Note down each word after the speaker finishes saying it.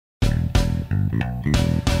Greetings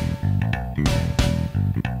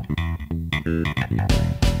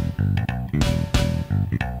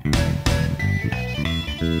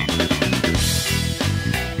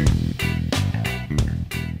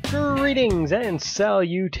and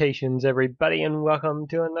salutations, everybody, and welcome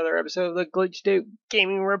to another episode of the Glitched Out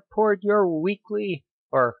Gaming Report, your weekly,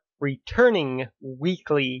 or returning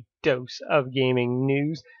weekly dose of gaming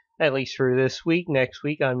news, at least for this week. Next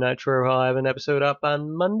week, I'm not sure if I'll have an episode up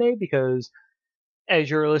on Monday, because as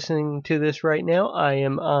you're listening to this right now, I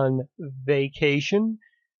am on vacation,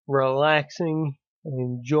 relaxing,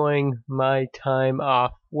 enjoying my time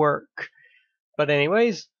off work. But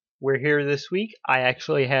anyways, we're here this week. I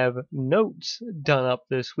actually have notes done up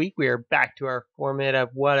this week. We are back to our format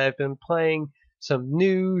of what I've been playing, some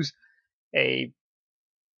news, a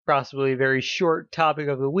possibly very short topic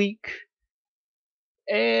of the week,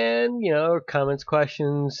 and, comments,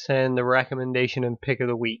 questions, and the recommendation and pick of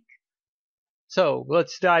the week. So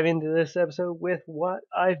let's dive into this episode with what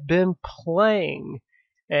I've been playing.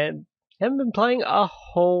 And I haven't been playing a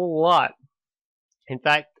whole lot. In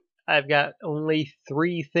fact, I've got only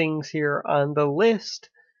 3 things here on the list.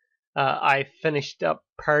 I finished up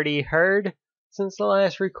Party Hard since the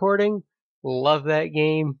last recording. Love that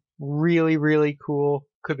game. Really, really cool.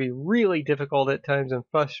 Could be really difficult at times and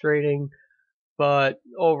frustrating, but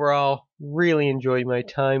overall, really enjoyed my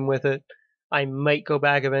time with it. I might go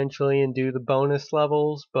back eventually and do the bonus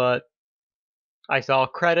levels, but I saw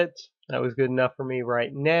credits. That was good enough for me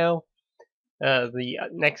right now. The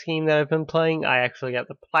next game that I've been playing, I actually got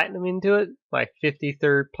the platinum into it, my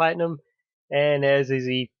 53rd platinum, and as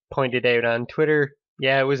Izzy pointed out on Twitter,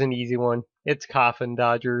 yeah, it was an easy one. It's Coffin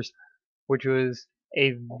Dodgers, which was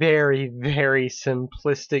a very, very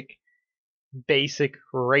simplistic, basic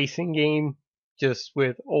racing game, just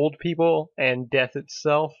with old people and death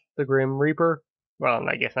itself, the Grim Reaper. Well,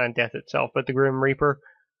 I guess not death itself, but the Grim Reaper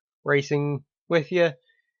racing with you,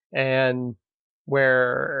 and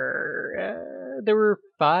where there were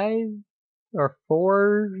 5 or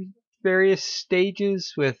 4 various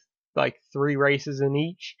stages with like 3 races in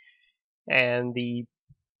each, and the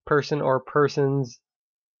person or persons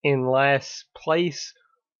in last place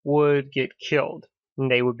would get killed, and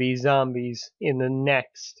they would be zombies in the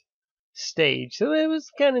next stage. So it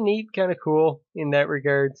was kind of neat, kind of cool in that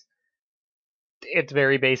regards. It's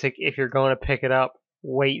very basic. If you're going to pick it up,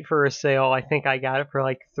 wait for a sale. I think I got it for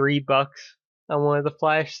like $3 on one of the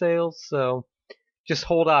flash sales, so just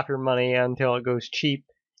hold off your money until it goes cheap.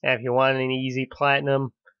 And if you want an easy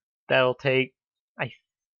platinum, that'll take, I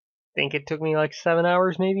think it took me like 7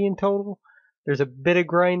 hours maybe in total. There's a bit of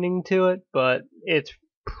grinding to it, but it's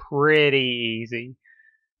pretty easy.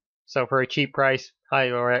 So for a cheap price,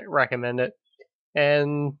 highly recommend it.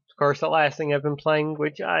 And of course, the last thing I've been playing,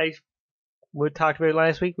 which I would talk about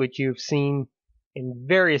last week, which you've seen in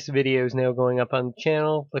various videos now going up on the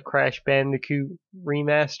channel, the Crash Bandicoot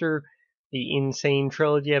remaster, the Insane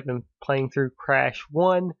Trilogy. I've been playing through Crash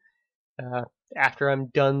 1. After I'm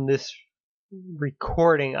done this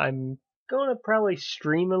recording, I'm going to probably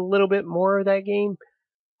stream a little bit more of that game,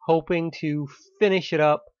 hoping to finish it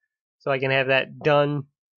up so I can have that done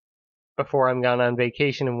before I'm gone on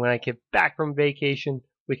vacation. And when I get back from vacation,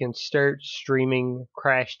 we can start streaming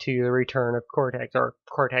Crash 2, The Return of Cortex, or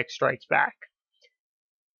Cortex Strikes Back.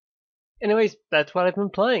 Anyways, that's what I've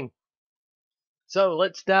been playing. So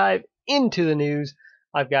let's dive into the news.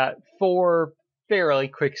 I've got 4 fairly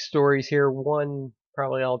quick stories here. One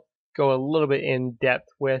probably I'll go a little bit in depth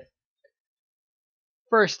with.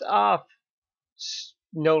 First off,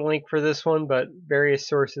 no link for this one, but various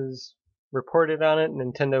sources reported on it.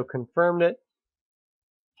 Nintendo confirmed it.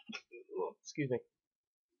 Excuse me.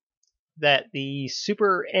 That the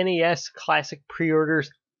Super NES Classic pre-orders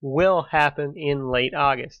will happen in late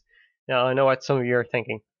August. Now, I know what some of you are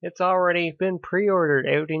thinking. It's already been pre-ordered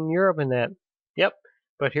out in Europe and that. Yep,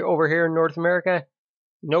 but over here in North America,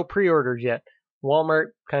 no pre-orders yet. Walmart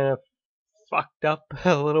kind of fucked up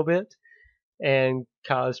a little bit and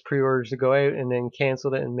caused pre-orders to go out and then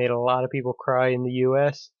canceled it and made a lot of people cry in the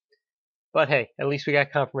US. But hey, at least we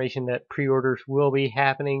got confirmation that pre-orders will be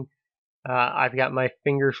happening. I've got my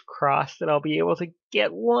fingers crossed that I'll be able to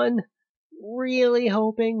get one. Really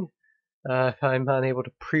hoping. If I'm unable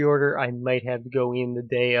to pre-order, I might have to go in the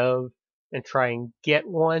day of and try and get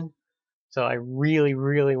one. So I really,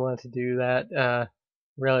 really want to do that.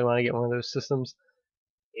 Really want to get one of those systems.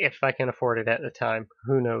 If I can afford it at the time.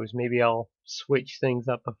 Who knows? Maybe I'll switch things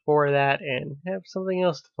up before that and have something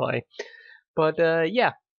else to play. But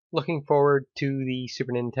yeah, looking forward to the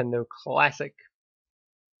Super Nintendo Classic.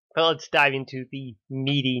 Well, let's dive into the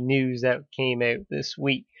meaty news that came out this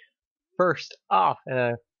week. First off,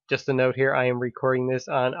 just a note here, I am recording this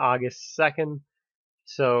on August 2nd,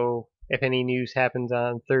 so if any news happens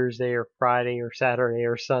on Thursday or Friday or Saturday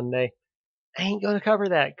or Sunday, I ain't going to cover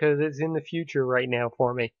that because it's in the future right now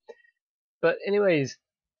for me. But anyways,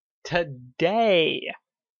 today,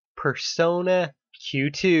 Persona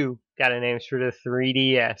Q2 got announced for the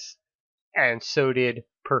 3DS, and so did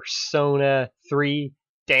Persona 3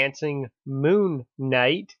 Dancing Moon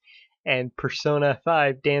Knight and Persona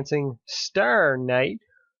 5 Dancing Star Knight.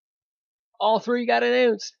 All three got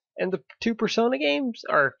announced, and the two Persona games,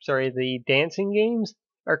 the dancing games,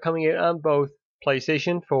 are coming out on both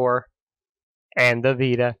PlayStation 4 and the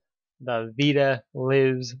Vita. The Vita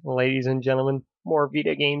lives, ladies and gentlemen. More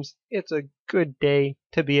Vita games. It's a good day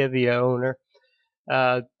to be a Vita owner.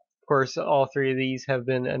 Of course, all three of these have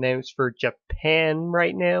been announced for Japan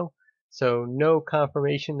right now, so no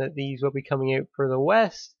confirmation that these will be coming out for the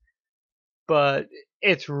West, but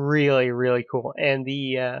it's really, really cool. And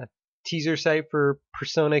the teaser site for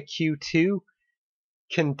Persona Q2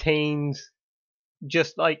 contains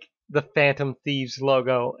just like the Phantom Thieves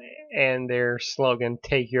logo and their slogan,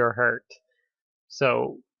 "Take Your Heart."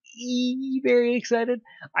 So, very excited.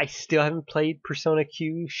 I still haven't played Persona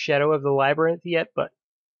Q Shadow of the Labyrinth yet, but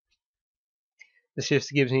this just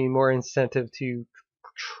gives me more incentive to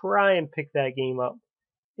try and pick that game up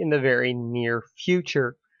in the very near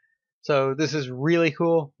future. So this is really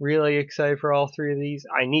cool. Really excited for all three of these.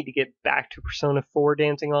 I need to get back to Persona 4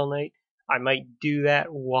 Dancing All Night. I might do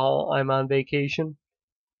that while I'm on vacation.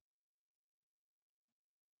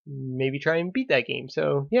 Maybe try and beat that game.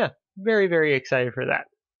 So yeah, very, very excited for that.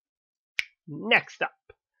 Next up,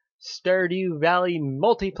 Stardew Valley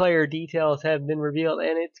multiplayer details have been revealed,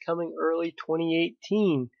 and it's coming early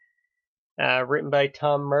 2018. Written by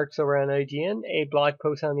Tom Marks over on IGN, a blog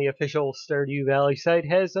post on the official Stardew Valley site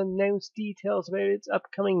has announced details about its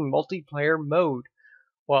upcoming multiplayer mode,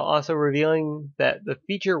 while also revealing that the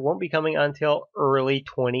feature won't be coming until early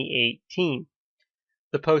 2018.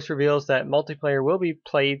 The post reveals that multiplayer will be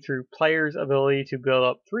played through players' ability to build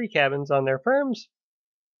up 3 cabins on their farms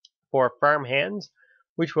for farmhands,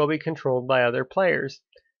 which will be controlled by other players.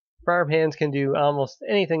 Farmhands can do almost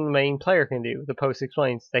anything the main player can do, the post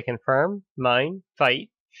explains. They can farm, mine,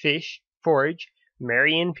 fight, fish, forage,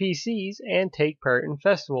 marry NPCs, and take part in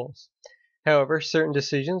festivals. However, certain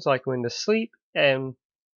decisions like when to sleep and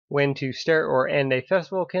when to start or end a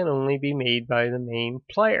festival can only be made by the main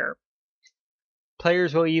player.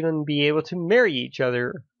 Players will even be able to marry each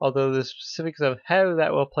other, although the specifics of how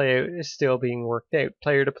that will play out is still being worked out.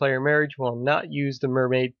 Player-to-player marriage will not use the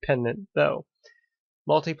mermaid pendant, though.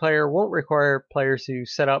 Multiplayer won't require players to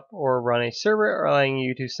set up or run a server, allowing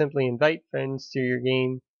you to simply invite friends to your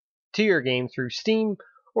game through Steam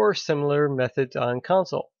or similar methods on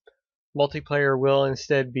console. Multiplayer will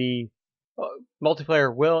instead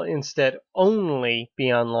only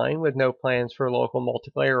be online, with no plans for local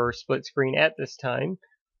multiplayer or split screen at this time.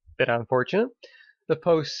 Bit unfortunate. The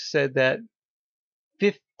post said that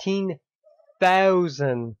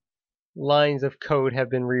 15,000 lines of code have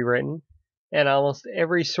been rewritten, and almost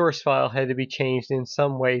every source file had to be changed in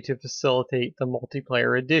some way to facilitate the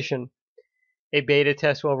multiplayer edition. A beta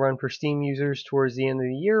test will run for Steam users towards the end of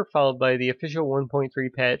the year, followed by the official 1.3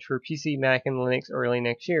 patch for PC, Mac, and Linux early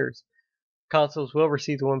next year. Consoles will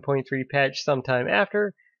receive the 1.3 patch sometime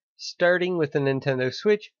after, starting with the Nintendo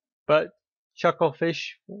Switch, but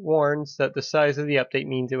Chucklefish warns that the size of the update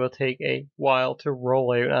means it will take a while to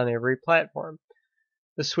roll out on every platform.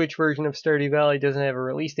 The Switch version of Stardew Valley doesn't have a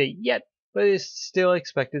release date yet, but is still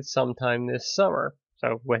expected sometime this summer,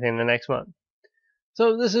 so within the next month.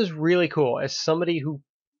 So this is really cool. As somebody who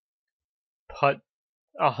put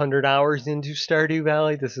 100 hours into Stardew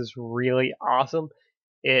Valley, this is really awesome.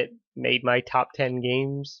 It made my top 10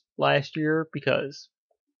 games last year because,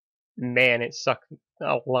 man, it sucked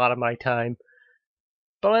a lot of my time.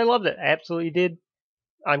 But I loved it. I absolutely did.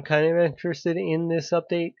 I'm kind of interested in this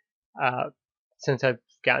update. Since I've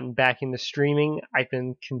gotten back into streaming, I've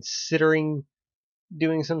been considering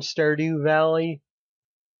doing some Stardew Valley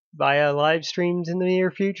via live streams in the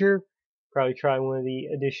near future. Probably try one of the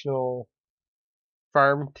additional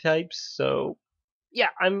farm types. So yeah,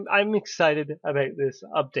 I'm excited about this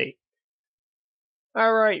update.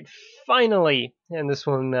 Alright, finally, and this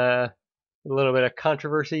one a little bit of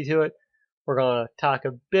controversy to it. We're going to talk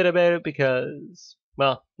a bit about it because,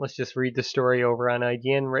 well, let's just read the story over on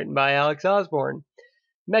IGN, written by Alex Osborne.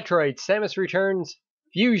 Metroid Samus Returns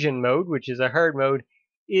Fusion Mode, which is a hard mode,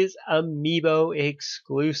 is Amiibo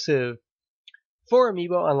exclusive. 4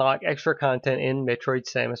 Amiibo unlock extra content in Metroid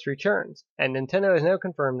Samus Returns, and Nintendo has now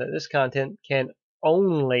confirmed that this content can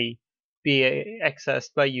only be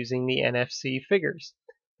accessed by using the NFC figures.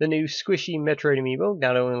 The new squishy Metroid amiibo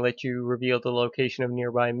not only lets you reveal the location of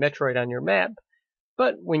nearby Metroid on your map,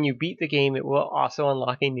 but when you beat the game it will also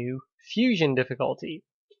unlock a new fusion difficulty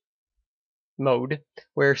mode,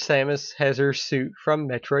 where Samus has her suit from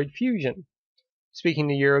Metroid Fusion. Speaking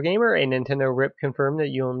to Eurogamer, a Nintendo rep confirmed that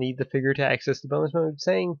you'll need the figure to access the bonus mode,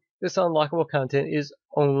 saying this unlockable content is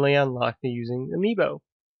only unlocked using amiibo.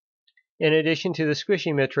 In addition to the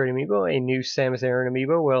squishy Metroid amiibo, a new Samus Aran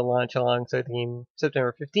amiibo will launch alongside the game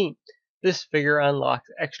September 15th. This figure unlocks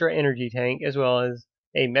extra energy tank as well as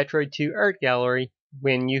a Metroid 2 art gallery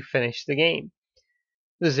when you finish the game.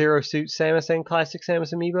 The Zero Suit Samus and Classic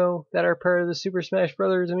Samus amiibo that are part of the Super Smash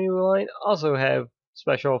Bros. Amiibo line also have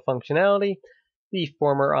special functionality. The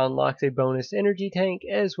former unlocks a bonus energy tank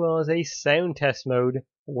as well as a sound test mode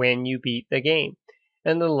when you beat the game,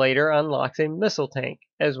 and the later unlocks a missile tank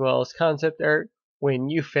as well as concept art when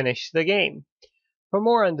you finish the game. For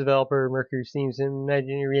more on developer Mercury Steam's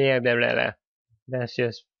Imaginary, blah blah blah. That's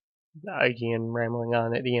just IGN rambling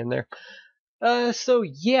on at the end there. So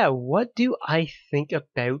yeah, what do I think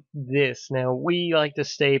about this? Now, we like to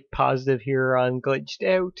stay positive here on Glitched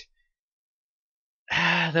Out.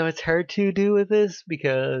 Though it's hard to do with this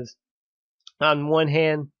because, on one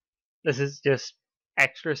hand, this is just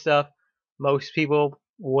extra stuff. Most people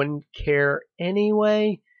wouldn't care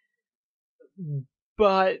anyway,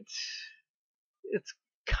 but it's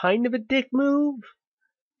kind of a dick move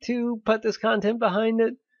to put this content behind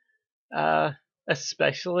it.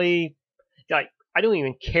 Especially, like, I don't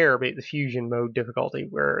even care about the fusion mode difficulty,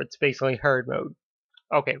 where it's basically hard mode.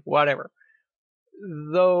 Okay, whatever.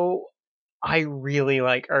 Though, I really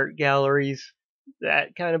like art galleries,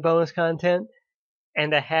 that kind of bonus content,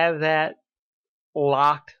 and to have that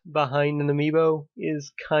locked behind an amiibo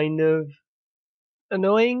is kind of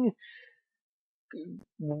annoying.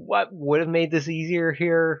 What would have made this easier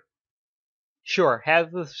here? Sure,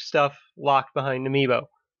 have the stuff locked behind amiibo,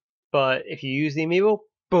 but if you use the amiibo,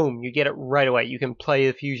 boom, you get it right away. You can play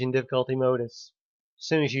the fusion difficulty mode as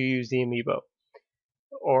soon as you use the amiibo.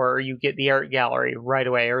 Or you get the art gallery right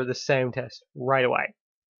away, or the sound test right away.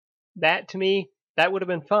 That, to me, that would have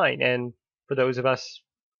been fine. And for those of us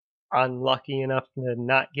unlucky enough to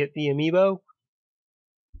not get the amiibo,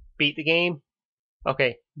 beat the game,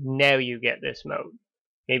 okay, now you get this mode.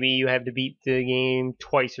 Maybe you have to beat the game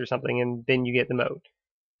twice or something, and then you get the mode.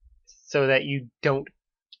 So that you don't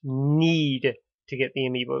need to get the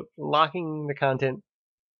amiibo. Locking the content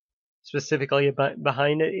specifically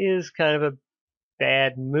behind it is kind of a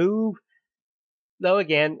bad move. Though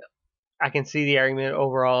again, I can see the argument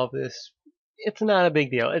overall of this. It's not a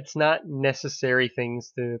big deal. It's not necessary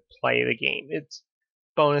things to play the game. It's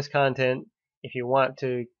bonus content if you want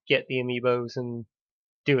to get the amiibos and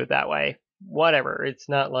do it that way. Whatever. It's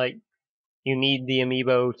not like you need the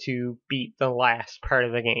amiibo to beat the last part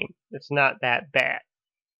of the game. It's not that bad.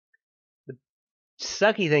 The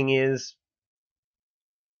sucky thing is,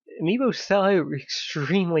 amiibos sell out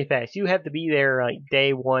extremely fast. You have to be there like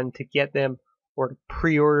day one to get them or to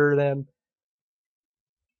pre-order them.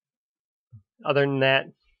 Other than that,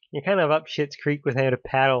 you're kind of up shit's creek without a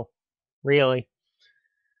paddle, really.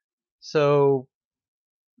 So,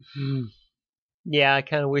 yeah, I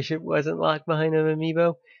kind of wish it wasn't locked behind an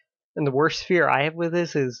amiibo. And the worst fear I have with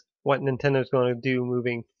this is what Nintendo's going to do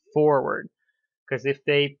moving forward. Because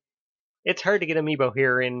it's hard to get amiibo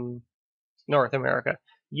here in North America.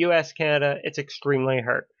 US, Canada, it's extremely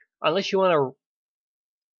hard. Unless you want a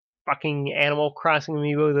fucking Animal Crossing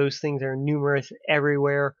amiibo, those things are numerous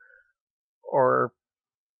everywhere. Or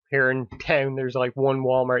here in town, there's like one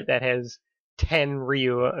Walmart that has 10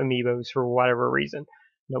 Ryu amiibos for whatever reason.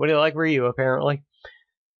 Nobody likes Ryu, apparently.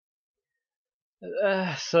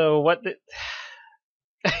 So what the...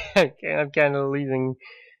 I'm kind of losing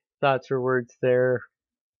thoughts for words there.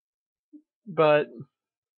 But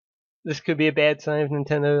this could be a bad sign if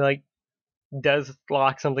Nintendo does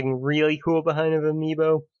lock something really cool behind an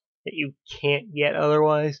amiibo that you can't get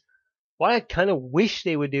otherwise. What I kind of wish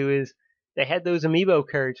they would do is they had those amiibo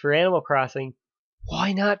cards for Animal Crossing.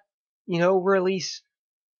 Why not, release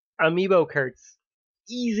amiibo cards?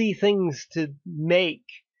 Easy things to make.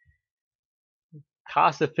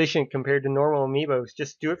 Cost efficient compared to normal amiibos.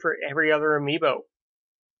 Just do it for every other amiibo.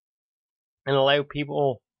 And allow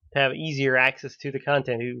people to have easier access to the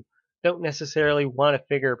content who don't necessarily want a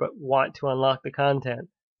figure but want to unlock the content.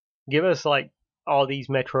 Give us all these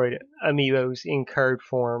Metroid amiibos in card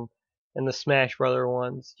form and the Smash Brother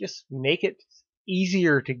ones. Just make it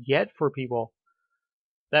easier to get for people.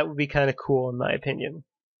 That would be kind of cool in my opinion.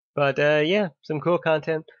 But yeah, some cool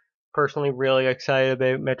content. Personally really excited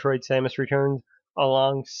about Metroid Samus Returns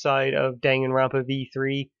alongside of Danganronpa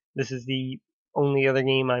V3. This is the only other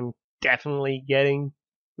game I'm definitely getting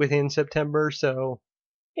within September. So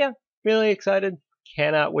yeah, really excited.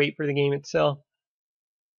 Cannot wait for the game itself.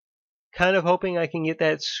 Kind of hoping I can get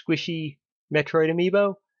that squishy Metroid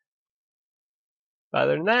amiibo.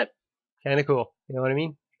 Other than that, kind of cool. You know what I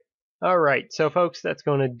mean? Alright, so folks, that's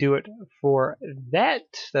going to do it for that.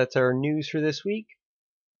 That's our news for this week.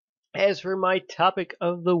 As for my topic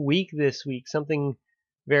of the week this week, something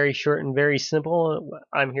very short and very simple.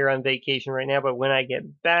 I'm here on vacation right now, but when I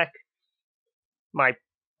get back, my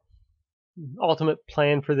ultimate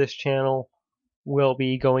plan for this channel will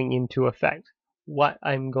be going into effect. What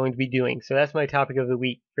I'm going to be doing. So that's my topic of the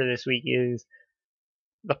week for this week, is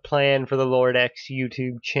the plan for the Lord X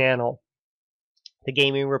YouTube channel. The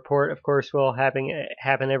gaming report, of course, will happen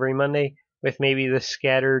every Monday, with maybe the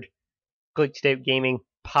scattered Glitched Out Gaming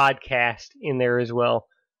podcast in there as well,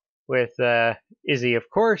 with Izzy, of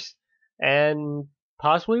course, and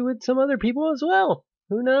possibly with some other people as well.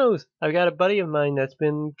 Who knows? I've got a buddy of mine that's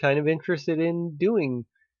been kind of interested in doing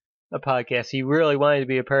a podcast. He really wanted to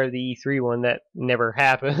be a part of the E3 one. That never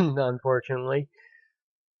happened, unfortunately.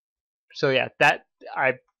 So yeah, that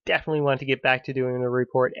I definitely want to get back to doing a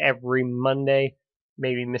report every Monday.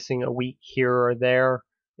 Maybe missing a week here or there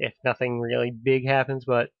if nothing really big happens,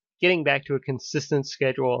 but getting back to a consistent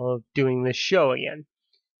schedule of doing this show again.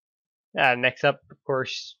 Next up, of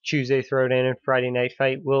course, Tuesday Throwdown and Friday Night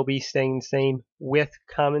Fight will be staying the same, with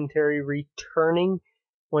commentary returning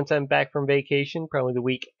once I'm back from vacation, probably the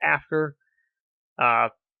week after.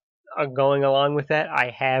 Going along with that,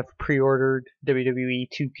 I have pre-ordered WWE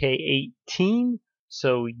 2K18,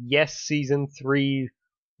 so yes, Season 3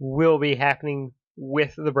 will be happening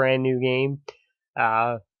with the brand new game.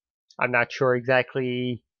 I'm not sure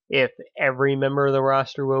exactly if every member of the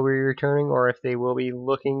roster will be returning, or if they will be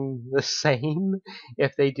looking the same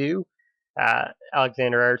if they do.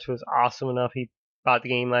 Alexander Arts was awesome enough. He bought the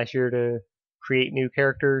game last year to create new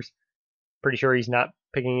characters. Pretty sure he's not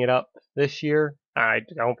picking it up this year. I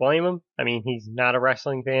don't blame him. I mean, he's not a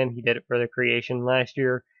wrestling fan. He did it for the creation last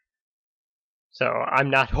year. So I'm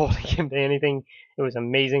not holding him to anything. It was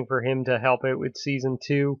amazing for him to help out with Season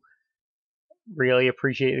 2. Really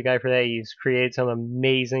appreciate the guy for that. He's created some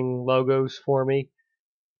amazing logos for me.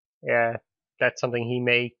 Yeah, that's something he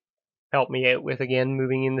may help me out with again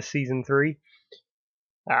moving into Season 3.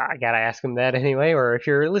 I gotta ask him that anyway, or if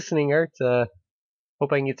you're listening, Art,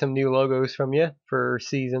 hope I can get some new logos from you for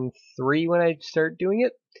Season 3 when I start doing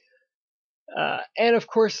it. And of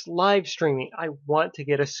course, live streaming. I want to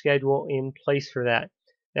get a schedule in place for that.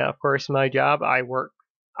 Now, of course, my job, I work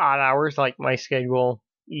odd hours, like my schedule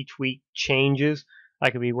each week changes. I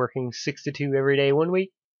could be working 6 to 2 every day one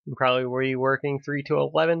week, and probably be working 3 to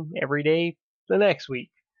 11 every day the next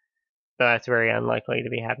week. So that's very unlikely to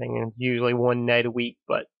be happening. And usually one night a week,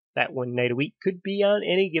 but that one night a week could be on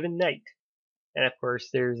any given night. And of course,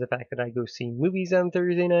 there's the fact that I go see movies on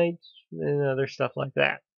Thursday nights and other stuff like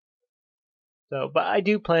that. So, but I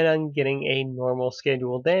do plan on getting a normal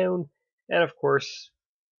schedule down. And of course,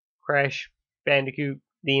 Crash Bandicoot,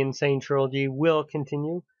 the Insane Trilogy will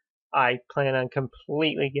continue. I plan on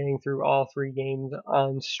completely getting through all 3 games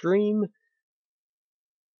on stream.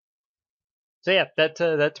 So yeah,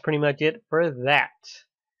 that's pretty much it for that.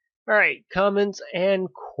 Alright, comments and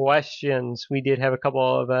questions. We did have a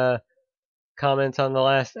couple of comments on the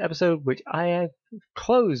last episode, which I have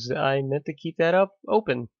closed. I meant to keep that up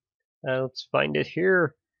open. Let's find it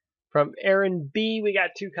here. From Aaron B. We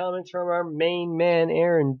got 2 comments from our main man,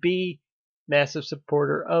 Aaron B. Massive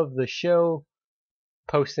supporter of the show.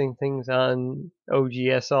 Posting things on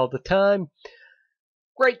OGS all the time.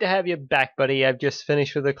 Great to have you back, buddy. I've just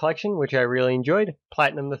finished with a collection, which I really enjoyed.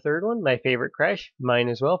 Platinum, the 3rd one, my favorite Crash. Mine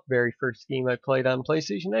as well. Very first game I played on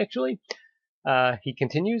PlayStation, actually. He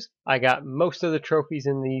continues, I got most of the trophies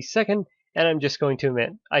in the 2nd, and I'm just going to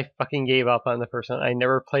admit, I fucking gave up on the first one. I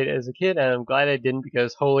never played it as a kid, and I'm glad I didn't,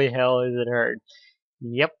 because holy hell is it hard.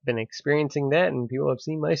 Yep, been experiencing that, and people have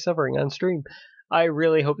seen my suffering on stream. I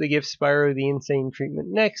really hope they give Spyro the insane treatment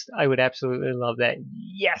next. I would absolutely love that.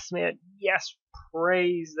 Yes, man. Yes,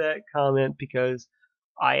 praise that comment, because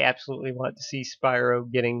I absolutely want to see Spyro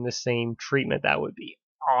getting the same treatment. That would be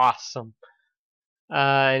awesome.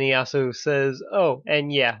 And he also says, oh,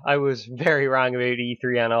 and yeah, I was very wrong about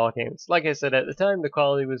E3 on all games. Like I said at the time, the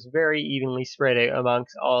quality was very evenly spread out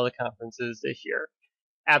amongst all the conferences this year.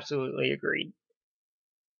 Absolutely agreed.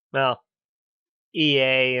 Well,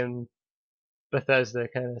 EA and Bethesda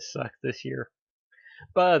kind of sucked this year.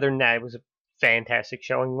 But other than that, it was a fantastic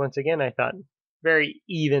showing once again, I thought. Very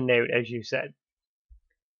evened out, as you said.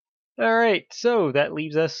 Alright, so that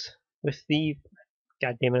leaves us with the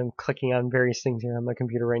God damn it, I'm clicking on various things here on my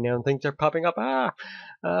computer right now and things are popping up.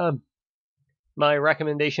 My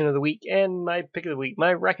recommendation of the week and my pick of the week.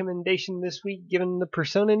 My recommendation this week, given the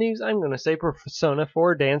Persona news, I'm going to say Persona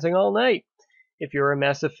 4 Dancing All Night. If you're a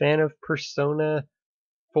massive fan of Persona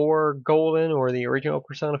 4 Golden or the original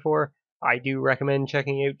Persona 4, I do recommend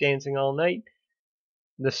checking out Dancing All Night.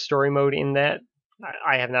 The story mode in that,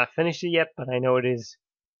 I have not finished it yet, but I know it is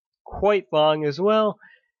quite long as well.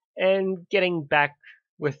 And getting back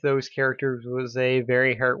with those characters was a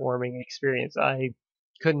very heartwarming experience. I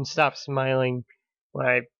couldn't stop smiling when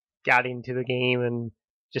I got into the game and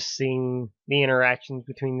just seeing the interactions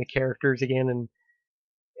between the characters again, and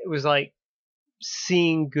it was like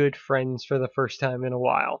seeing good friends for the first time in a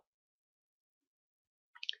while.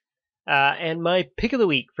 And my pick of the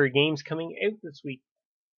week for games coming out this week.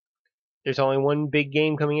 There's only one big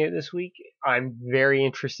game coming out this week. I'm very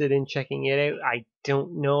interested in checking it out. I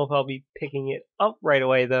don't know if I'll be picking it up right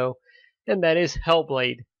away though, and that is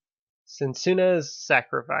Hellblade. Sensuna's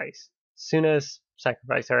Sacrifice. Suna's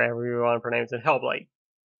Sacrifice, or however you want to pronounce it. Hellblade.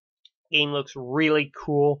 Game looks really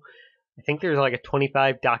cool. I think there's like a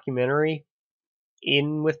 25 documentary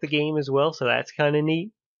in with the game as well, so that's kind of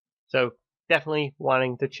neat. So definitely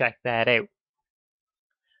wanting to check that out.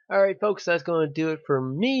 Alright folks, that's going to do it for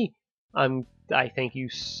me. I thank you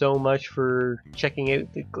so much for checking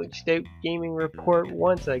out the Glitched Out Gaming Report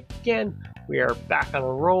once again. We are back on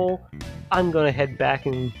a roll. I'm going to head back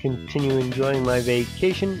and continue enjoying my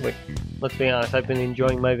vacation, which, let's be honest, I've been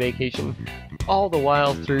enjoying my vacation all the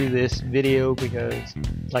while through this video because,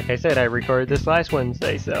 like I said, I recorded this last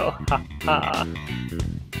Wednesday, so haha.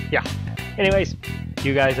 Yeah. Anyways,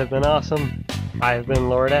 you guys have been awesome. I have been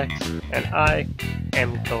Lord X, and I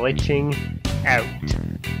am glitching out.